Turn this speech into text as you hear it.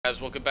guys,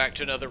 welcome back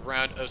to another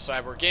round of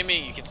Cyborg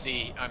Gaming. You can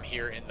see I'm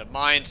here in the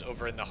mines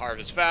over in the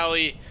Harvest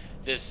Valley.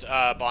 This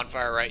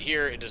bonfire right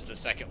here, it is the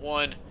second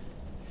one.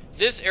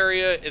 This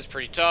area is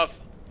pretty tough.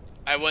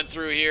 I went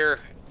through here,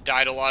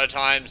 died a lot of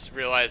times,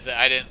 realized that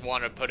I didn't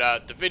want to put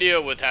out the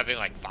video with having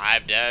like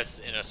 5 deaths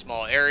in a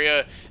small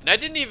area. And I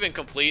didn't even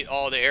complete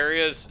all the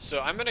areas,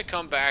 so I'm going to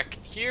come back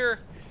here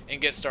and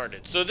get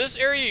started. So this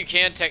area you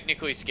can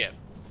technically skip.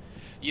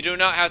 You do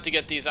not have to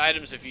get these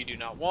items if you do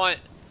not want.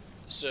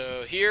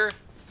 So here,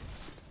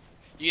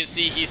 you can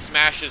see he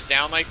smashes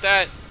down like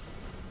that.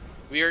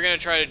 We are going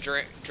to try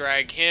to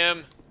drag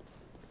him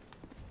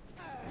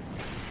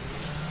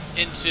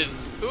into...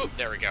 Oop,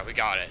 there we go. We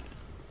got it.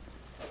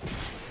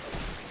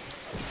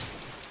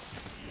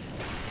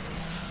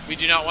 We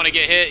do not want to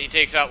get hit. He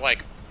takes out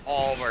like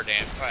all of our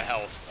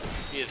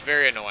health. He is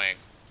very annoying.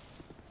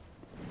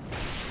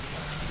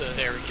 So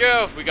there we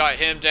go. We got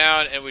him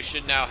down, and we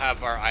should now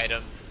have our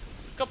item.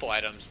 A couple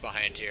items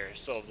behind here.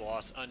 Soul of the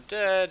Lost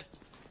Undead.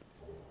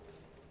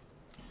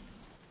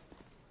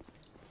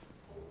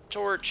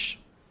 Torch.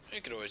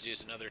 I could always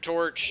use another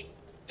torch.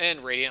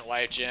 And Radiant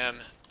Life Gem.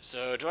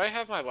 So, do I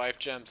have my life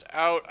gems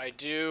out? I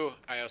do.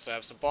 I also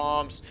have some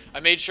bombs.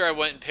 I made sure I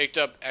went and picked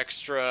up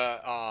extra,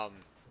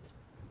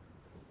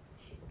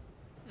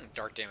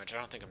 dark damage. I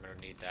don't think I'm going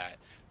to need that.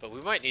 But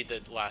we might need the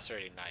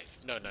lacerating knife.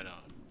 No.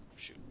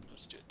 Shoot.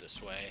 Let's do it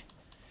this way.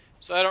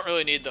 So, I don't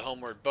really need the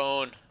homeward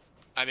bone.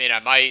 I mean, I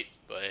might,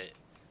 but...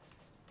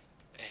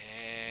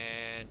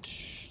 And...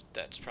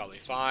 that's probably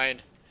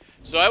fine.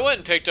 So I went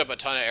and picked up a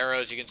ton of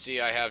arrows. You can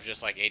see I have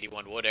just like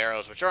 81 wood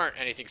arrows, which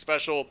aren't anything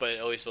special, but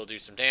at least they'll do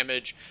some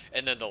damage.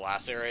 And then the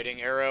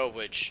lacerating arrow,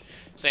 which,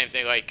 same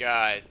thing, like,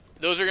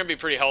 those are going to be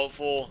pretty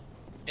helpful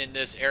in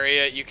this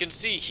area. You can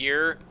see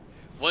here,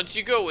 once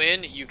you go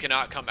in, you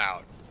cannot come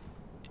out.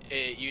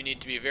 You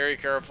need to be very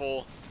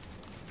careful.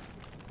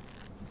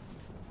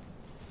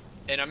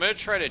 And I'm going to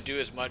try to do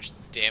as much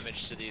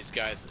damage to these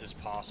guys as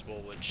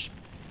possible, which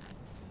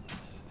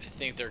I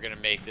think they're going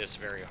to make this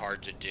very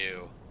hard to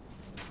do.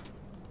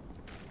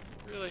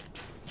 Really?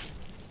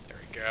 There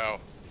we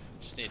go.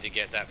 Just need to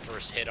get that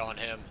first hit on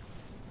him.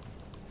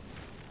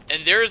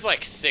 And there's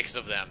like 6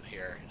 of them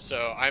here.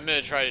 So I'm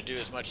going to try to do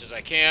as much as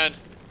I can.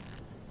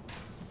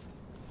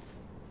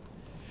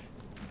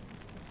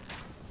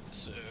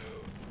 So...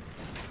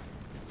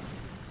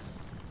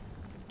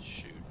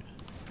 shoot.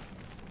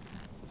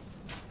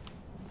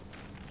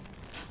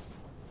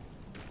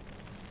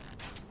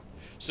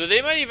 So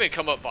they might even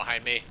come up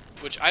behind me,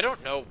 which I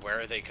don't know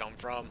where they come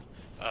from.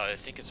 I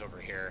think it's over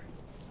here.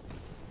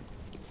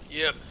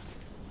 Yep.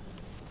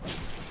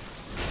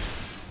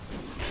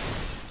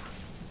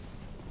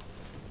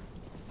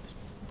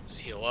 Let's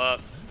heal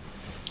up.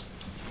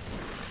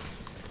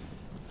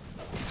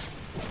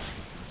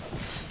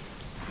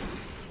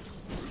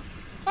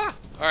 Ah,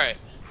 alright.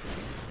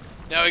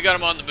 Now we got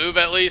him on the move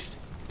at least.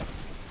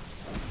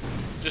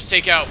 Just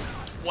take out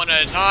one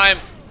at a time.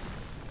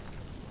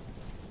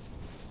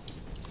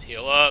 Let's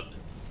heal up.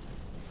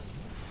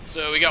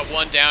 So we got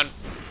one down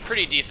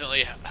pretty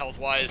decently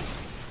health-wise.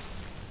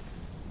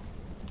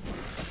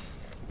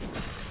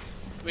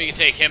 We can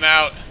take him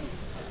out.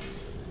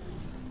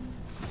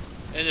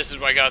 And this is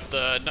where I got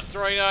the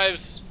throwing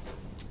knives.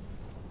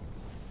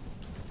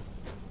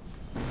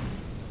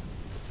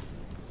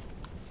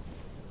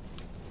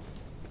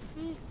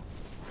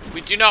 We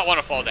do not want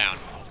to fall down.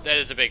 That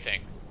is a big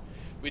thing.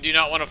 We do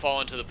not want to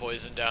fall into the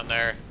poison down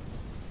there.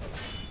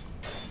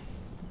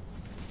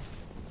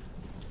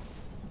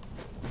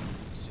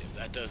 Let's see if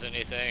that does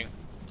anything.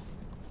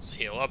 Let's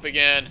heal up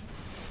again.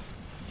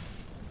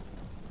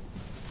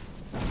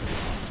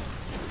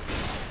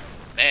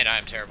 Man, I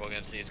am terrible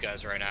against these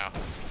guys right now.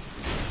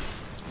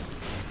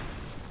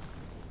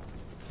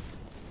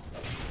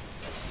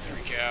 There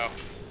we go.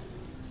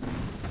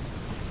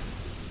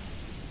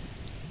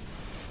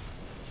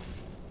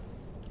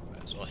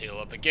 Might as well heal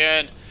up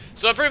again.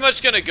 So I'm pretty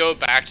much going to go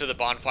back to the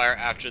bonfire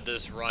after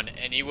this run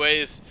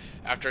anyways,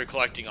 after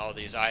collecting all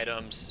these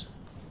items.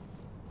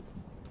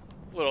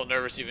 A little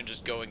nervous even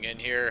just going in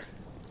here.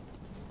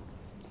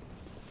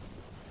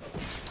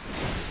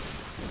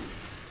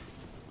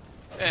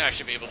 And I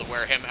should be able to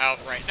wear him out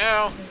right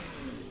now.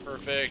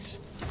 Perfect.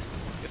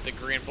 Get the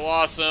green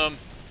blossom.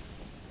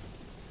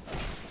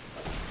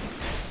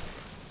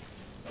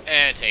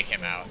 And take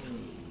him out.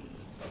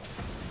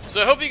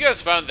 So I hope you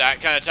guys found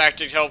that kind of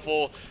tactic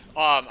helpful.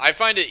 I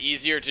find it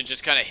easier to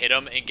just kind of hit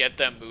them and get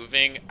them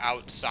moving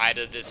outside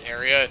of this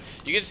area.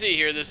 You can see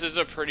here, this is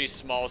a pretty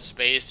small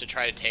space to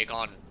try to take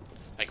on,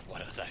 like,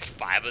 what is that,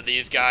 5 of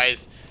these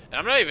guys. And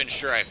I'm not even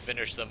sure I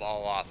finished them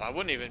all off. I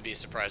wouldn't even be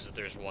surprised if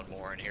there's one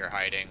more in here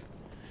hiding.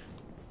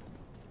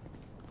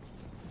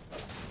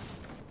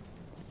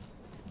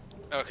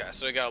 Okay,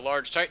 so I got a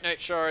large Titanite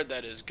shard.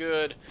 That is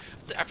good.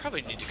 I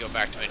probably need to go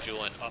back to my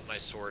jewel and up my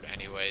sword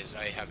anyways.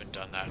 I haven't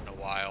done that in a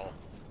while.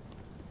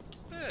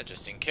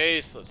 Just in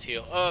case, let's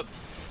heal up.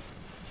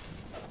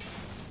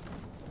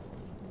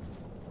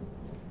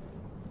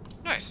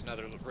 Nice,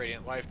 another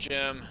Radiant Life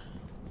Gem.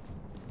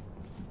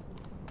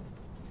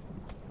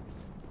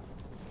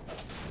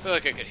 feel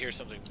like I could hear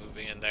something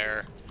moving in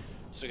there.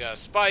 So we got a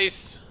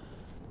spice.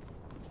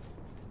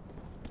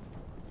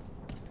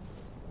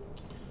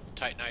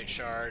 Titanite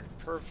shard.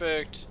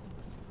 Perfect.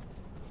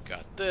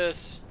 Got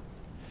this.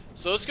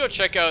 So let's go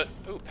check out...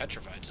 Ooh,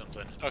 petrified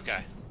something.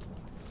 Okay.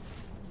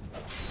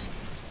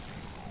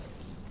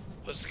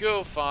 Let's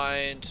go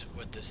find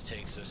what this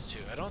takes us to.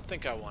 I don't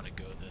think I want to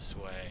go this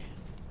way.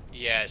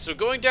 Yeah, so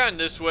going down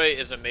this way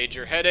is a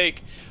major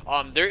headache.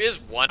 There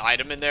is one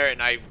item in there, and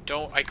I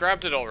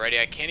grabbed it already.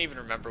 I can't even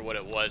remember what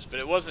it was, but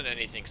it wasn't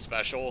anything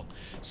special.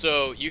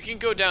 So you can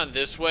go down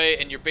this way,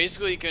 and you're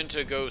basically going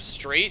to go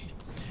straight,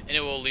 and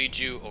it will lead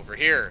you over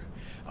here.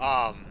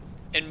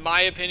 In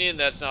my opinion,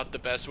 that's not the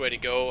best way to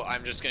go.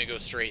 I'm just going to go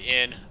straight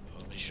in.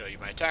 Let me show you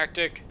my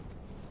tactic.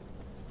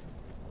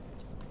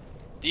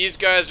 These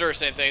guys are the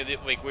same thing.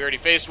 Like, we already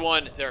faced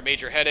one. They're a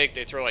major headache.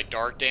 They throw, like,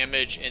 dark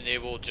damage, and they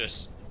will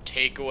just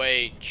take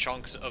away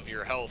chunks of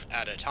your health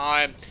at a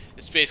time.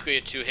 It's basically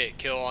a 2-hit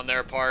kill on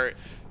their part.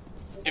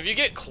 If you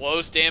get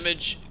close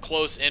damage,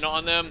 close in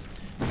on them,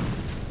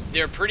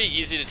 they're pretty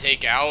easy to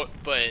take out,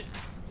 but...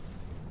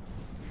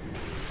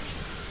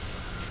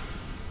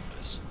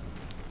 Let's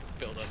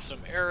build up some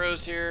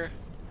arrows here.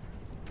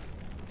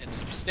 And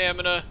some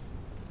stamina.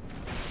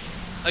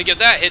 Like, if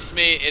that hits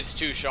me, it's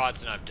 2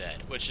 shots and I'm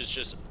dead, which is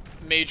just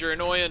major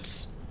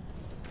annoyance.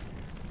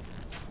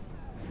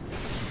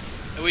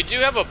 And we do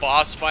have a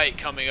boss fight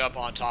coming up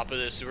on top of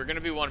this, so we're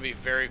going to want to be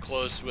very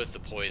close with the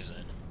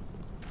poison.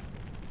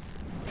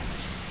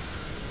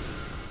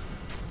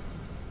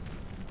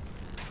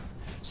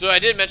 So I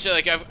did mention,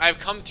 like, I've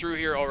come through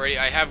here already.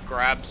 I have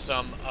grabbed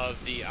some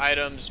of the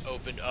items,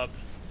 opened up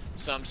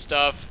some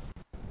stuff.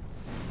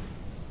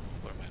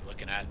 What am I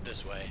looking at?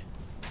 This way.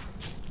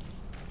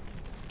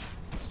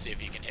 See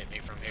if you can hit me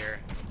from here.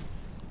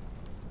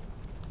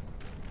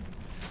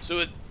 So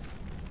with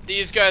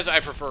these guys, I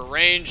prefer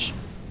range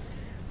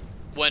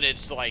when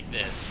it's like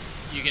this.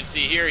 You can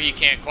see here, he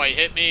can't quite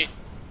hit me.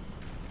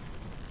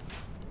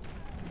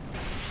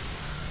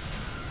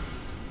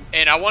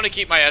 And I want to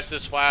keep my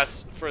Estus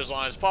Flask for as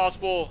long as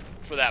possible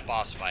for that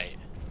boss fight.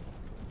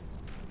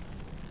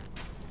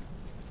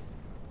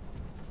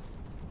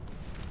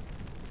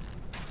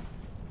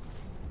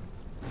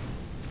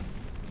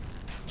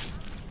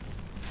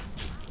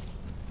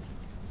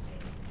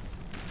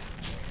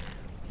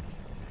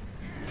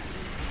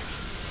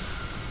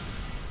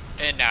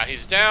 And now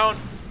he's down.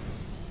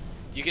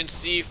 You can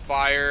see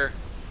fire.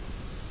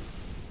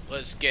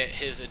 Let's get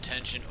his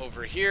attention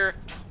over here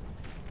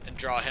and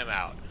draw him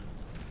out.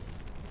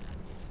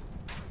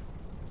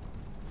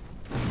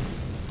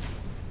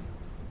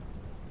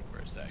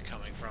 Where's that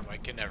coming from? I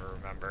can never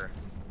remember.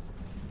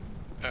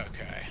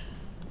 Okay.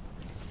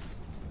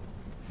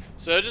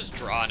 So just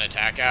draw an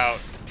attack out.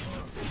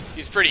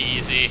 He's pretty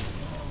easy.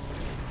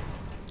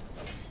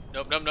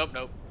 Nope, nope, nope,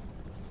 nope.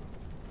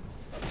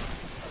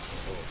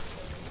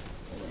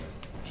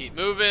 Keep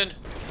moving.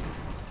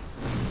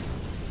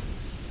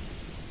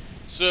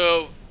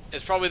 So,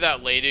 it's probably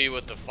that lady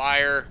with the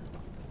fire.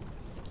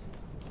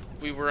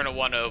 We were going to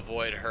want to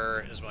avoid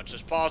her as much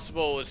as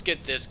possible. Let's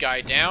get this guy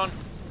down.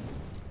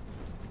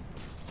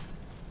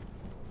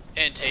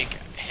 And take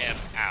him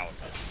out.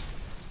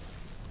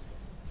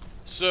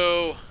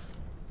 So,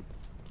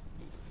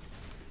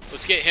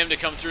 let's get him to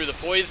come through the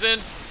poison.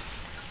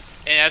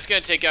 And that's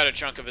going to take out a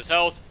chunk of his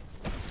health.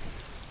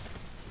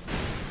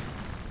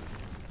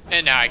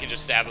 And now I can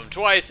just stab him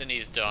twice and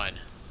he's done.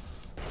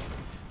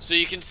 So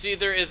you can see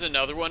there is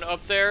another one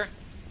up there.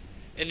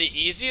 And the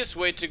easiest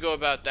way to go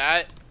about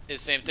that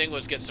is same thing,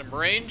 let's get some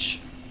range.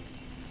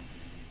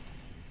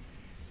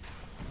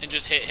 And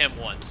just hit him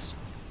once.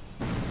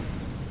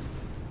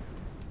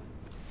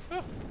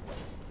 Oh.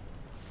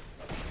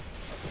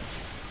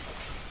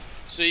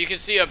 So you can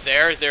see up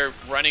there, they're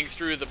running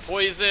through the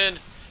poison.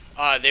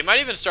 They might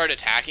even start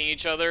attacking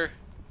each other.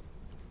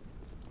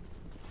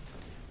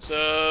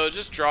 So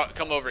just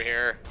come over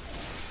here.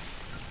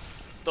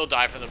 They'll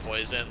die from the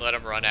poison. Let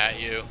them run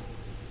at you.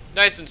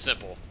 Nice and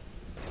simple.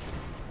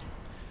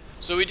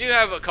 So we do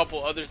have a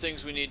couple other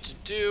things we need to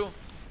do.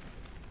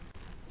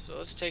 So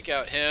let's take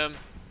out him.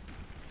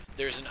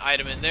 There's an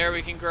item in there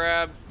we can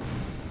grab.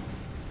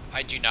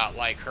 I do not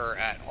like her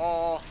at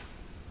all.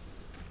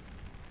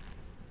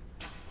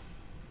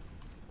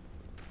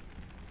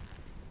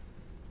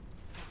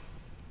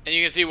 And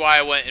you can see why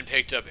I went and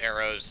picked up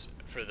arrows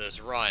for this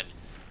run.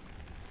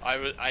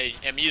 I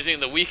am using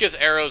the weakest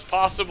arrows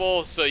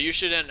possible, so you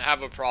shouldn't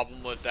have a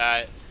problem with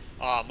that.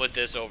 With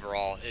this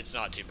overall, it's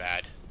not too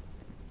bad.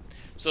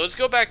 So let's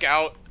go back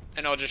out,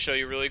 and I'll just show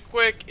you really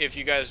quick if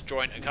you guys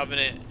join a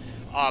covenant.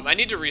 I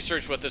need to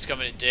research what this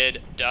covenant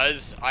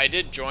does. I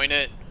did join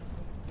it.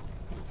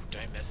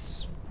 Did I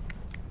miss?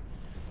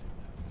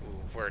 Ooh,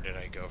 where did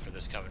I go for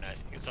this covenant? I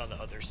think it's on the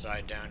other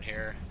side down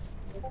here.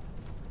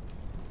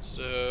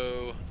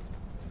 So,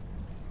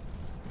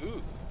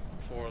 ooh,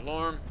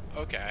 forlorn.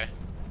 Okay.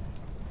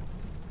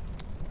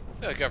 I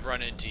feel like I've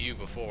run into you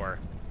before.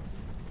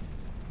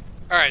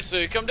 Alright, so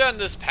you come down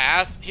this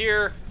path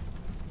here.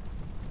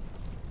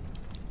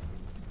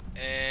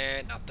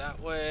 And not that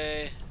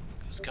way.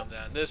 Let's come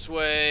down this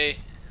way.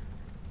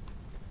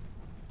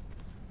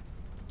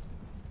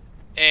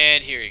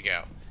 And here you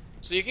go.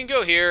 So you can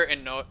go here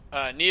and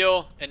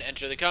kneel and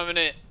enter the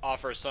covenant,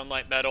 offer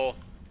sunlight medal.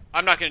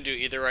 I'm not going to do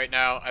either right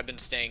now. I've been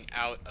staying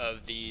out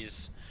of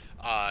these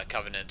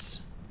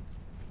covenants.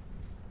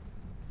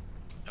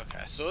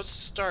 Okay, so let's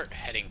start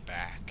heading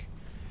back.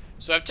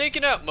 So I've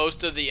taken out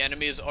most of the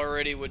enemies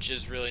already, which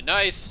is really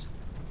nice.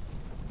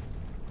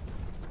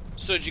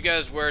 Showed you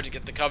guys where to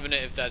get the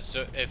covenant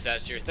if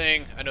that's your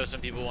thing. I know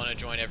some people want to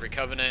join every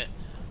covenant.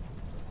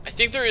 I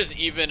think there is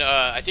even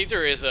a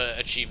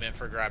achievement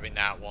for grabbing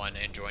that one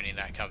and joining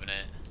that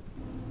covenant.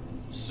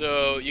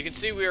 So you can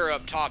see we are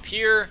up top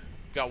here.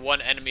 Got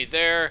one enemy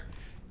there.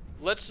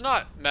 Let's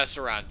not mess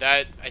around.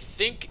 That, I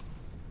think,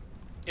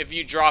 if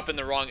you drop in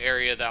the wrong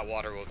area, that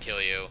water will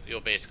kill you.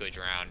 You'll basically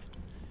drown.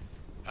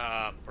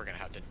 We're gonna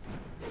have to.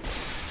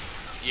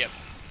 Yep,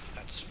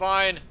 that's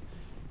fine.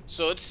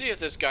 So let's see if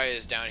this guy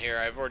is down here.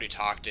 I've already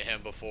talked to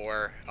him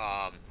before.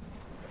 I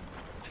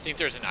think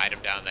there's an item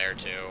down there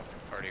too.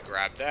 Already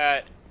grabbed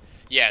that.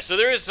 Yeah, so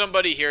there is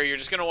somebody here. You're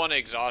just going to want to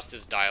exhaust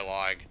his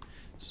dialogue.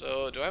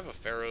 So, do I have a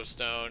Pharaoh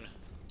Stone?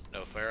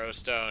 No Pharaoh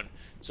Stone.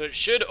 So it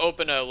should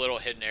open a little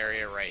hidden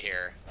area right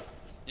here.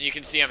 You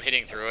can see I'm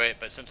hitting through it,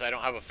 but since I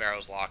don't have a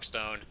Pharaoh's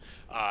Lockstone,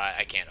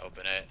 I can't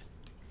open it.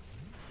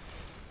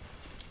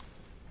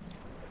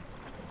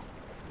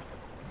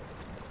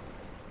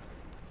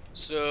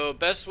 So,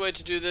 best way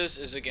to do this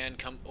is, again,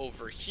 come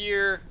over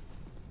here.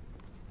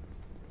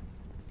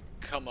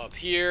 Come up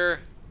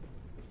here.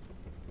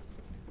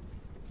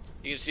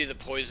 You can see the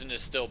poison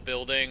is still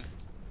building.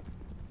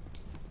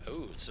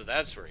 Oh, so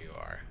that's where you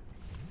are.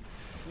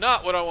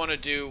 Not what I want to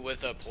do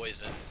with a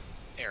poison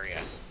area.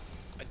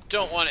 I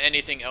don't want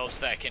anything else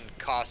that can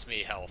cost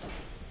me health.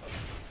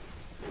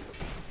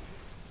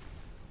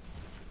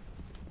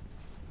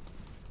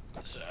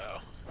 So,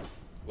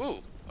 ooh,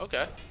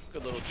 okay.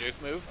 Good little juke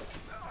move.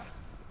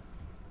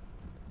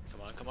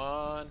 Come on, come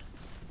on.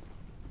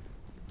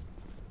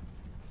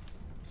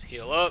 Let's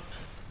heal up.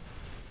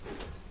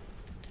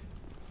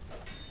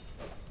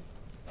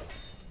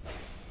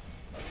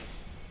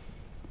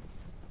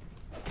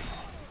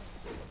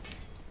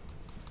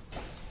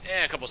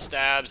 And a couple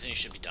stabs, and he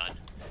should be done.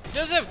 He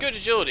does have good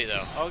agility,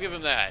 though. I'll give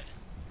him that.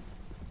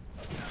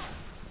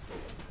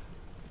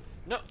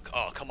 No.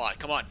 Oh, come on,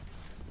 come on.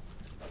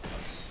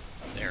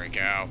 There we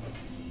go.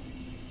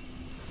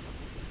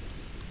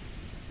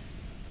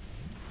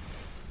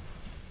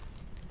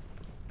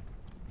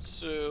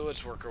 So,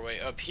 let's work our way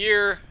up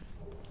here.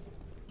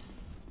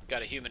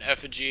 Got a human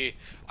effigy.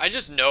 I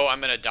just know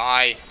I'm going to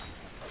die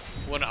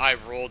when I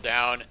roll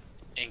down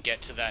and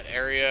get to that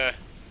area.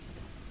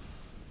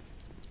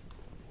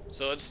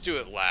 So let's do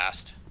it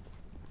last.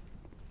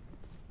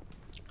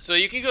 So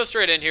you can go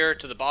straight in here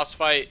to the boss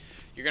fight.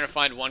 You're going to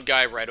find one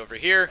guy right over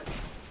here.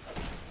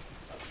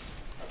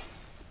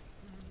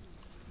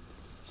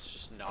 Let's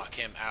just knock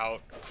him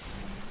out. There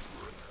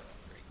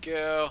we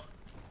go.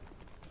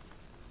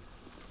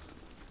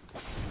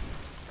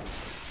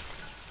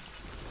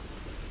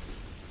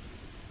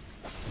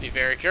 Be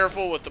very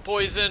careful with the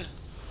poison.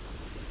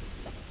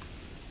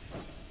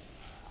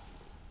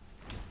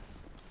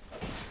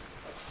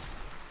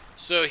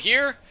 So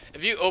here,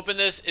 if you open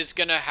this, it's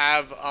gonna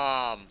have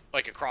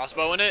like a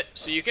crossbow in it,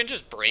 so you can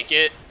just break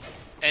it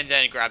and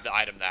then grab the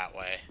item that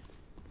way.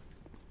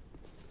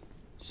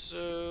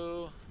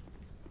 So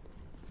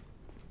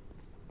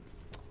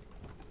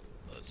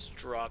let's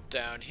drop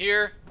down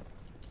here,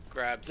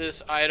 grab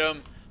this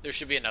item. There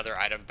should be another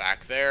item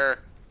back there.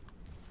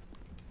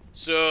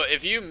 So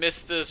if you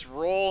miss this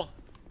roll,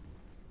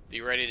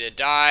 be ready to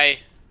die.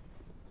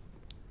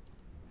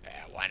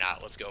 Yeah, why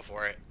not? Let's go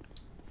for it.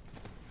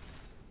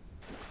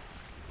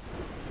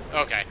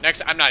 Okay,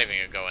 next, I'm not even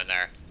going to go in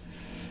there.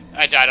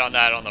 I died on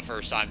that on the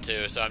first time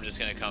too, so I'm just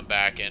going to come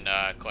back and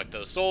collect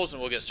those souls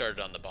and we'll get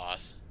started on the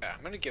boss. Yeah, I'm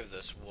going to give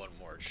this one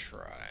more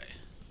try.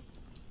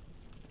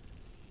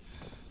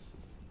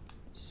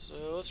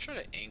 So let's try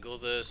to angle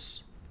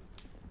this.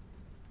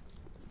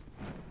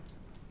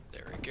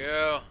 There we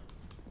go.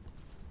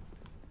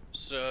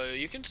 So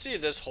you can see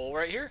this hole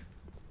right here.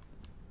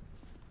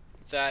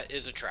 That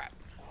is a trap.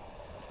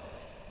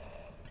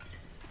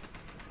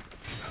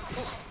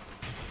 Ooh.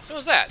 So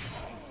is that.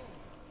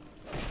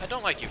 I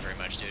don't like you very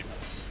much, dude.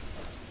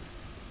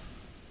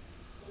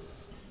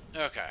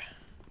 Okay.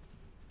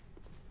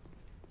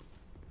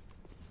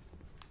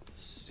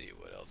 Let's see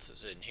what else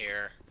is in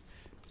here.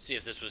 See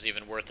if this was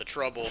even worth the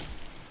trouble.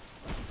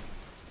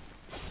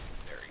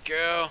 There we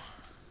go.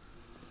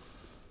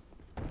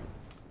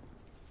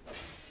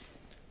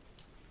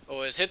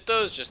 Always hit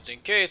those just in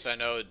case. I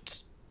know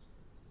it's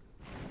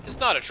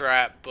not a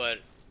trap,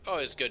 but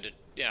always good to,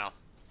 you know,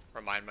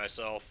 remind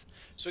myself.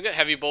 So we got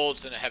heavy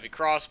bolts and a heavy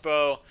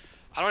crossbow.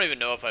 I don't even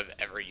know if I've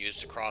ever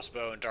used a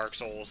crossbow in Dark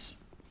Souls.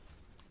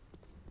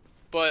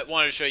 But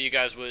wanted to show you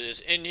guys what is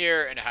in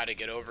here and how to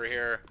get over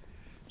here.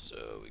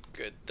 So we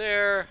good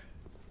there.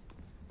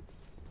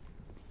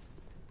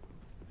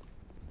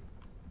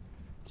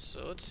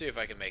 So let's see if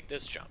I can make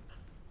this jump.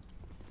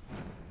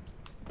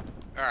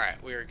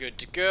 Alright, we are good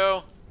to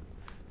go.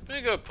 I'm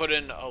gonna go put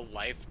in a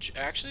life...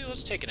 Actually,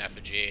 let's take an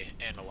effigy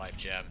and a life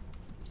gem.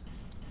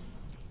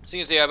 So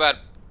you can see I have about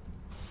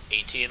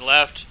 18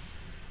 left.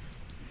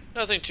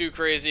 Nothing too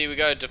crazy. We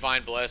got a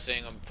Divine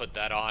Blessing. I'm going to put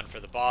that on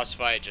for the boss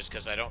fight just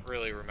because I don't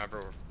really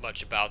remember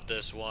much about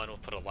this one. We'll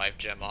put a life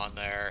gem on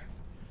there.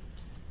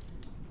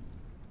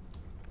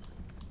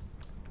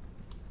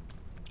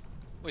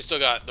 We still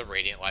got the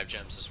Radiant Life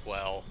Gems as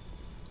well.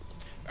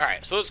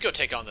 Alright, so let's go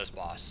take on this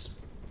boss.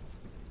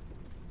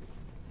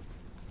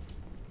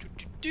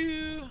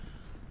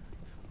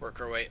 Work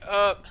our way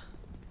up.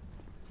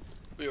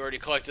 We already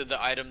collected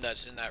the item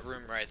that's in that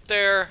room right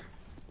there.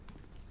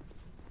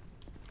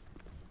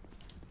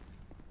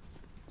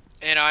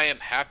 And I am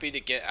happy to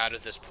get out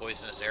of this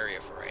poisonous area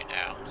for right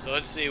now. So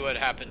let's see what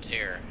happens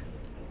here.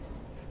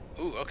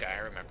 Ooh, okay, I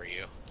remember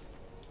you.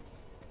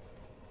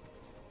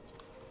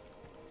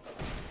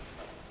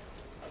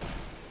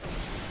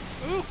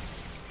 Ooh,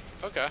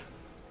 okay.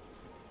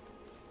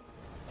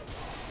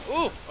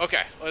 Ooh,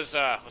 okay. Let's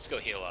go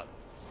heal up.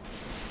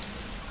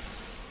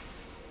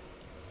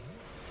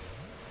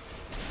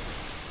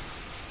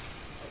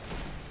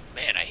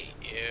 Man, I hate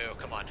you.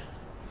 Come on.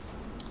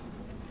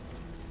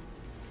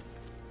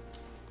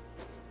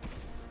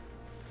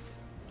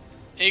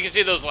 And you can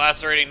see those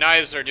lacerating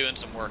knives are doing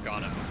some work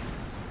on him.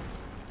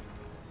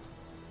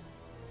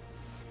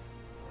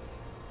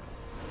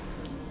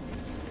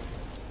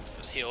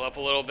 Let's heal up a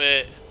little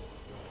bit.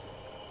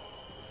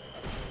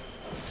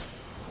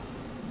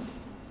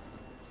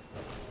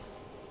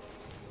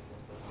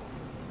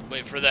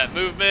 Wait for that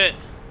movement.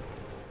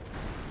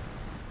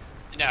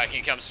 Now I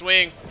can come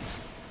swing.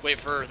 Wait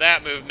for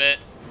that movement.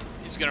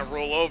 He's gonna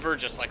roll over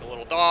just like a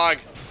little dog.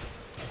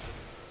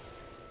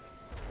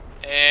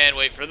 And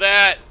wait for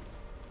that.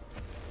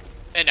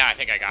 And now I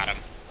think I got him.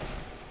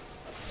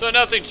 So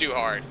nothing too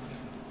hard.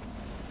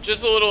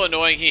 Just a little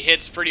annoying. He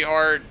hits pretty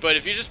hard, but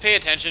if you just pay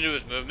attention to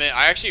his movement,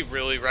 I actually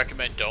really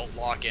recommend don't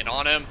lock in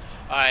on him.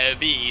 It'd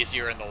be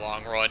easier in the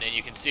long run, and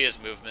you can see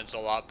his movements a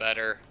lot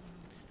better.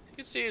 You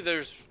can see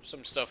there's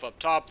some stuff up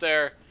top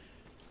there,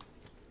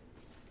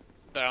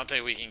 but I don't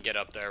think we can get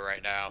up there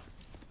right now.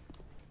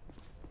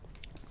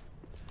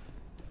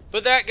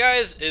 But that,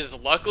 guys, is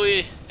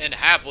luckily and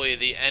happily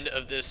the end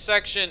of this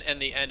section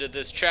and the end of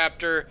this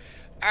chapter.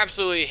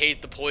 Absolutely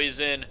hate the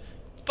poison.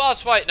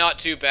 Boss fight, not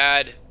too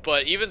bad,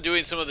 but even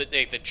doing some of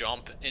the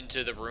jump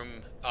into the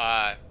room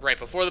right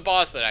before the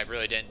boss that I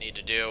really didn't need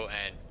to do,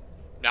 and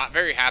not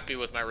very happy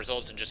with my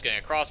results in just getting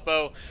a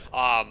crossbow.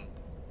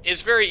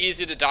 It's very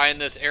easy to die in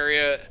this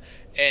area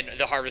and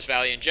the Harvest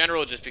Valley in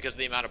general just because of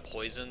the amount of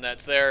poison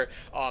that's there.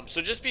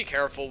 So just be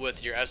careful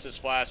with your Estus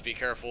Flask, be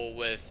careful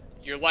with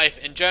your life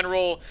in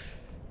general.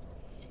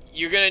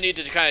 You're going to need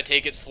to kind of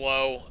take it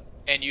slow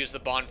and use the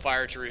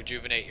bonfire to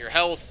rejuvenate your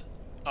health.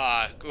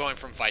 Going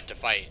from fight to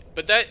fight.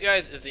 But that,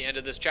 guys, is the end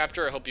of this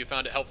chapter. I hope you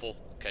found it helpful.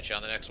 Catch you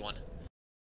on the next one.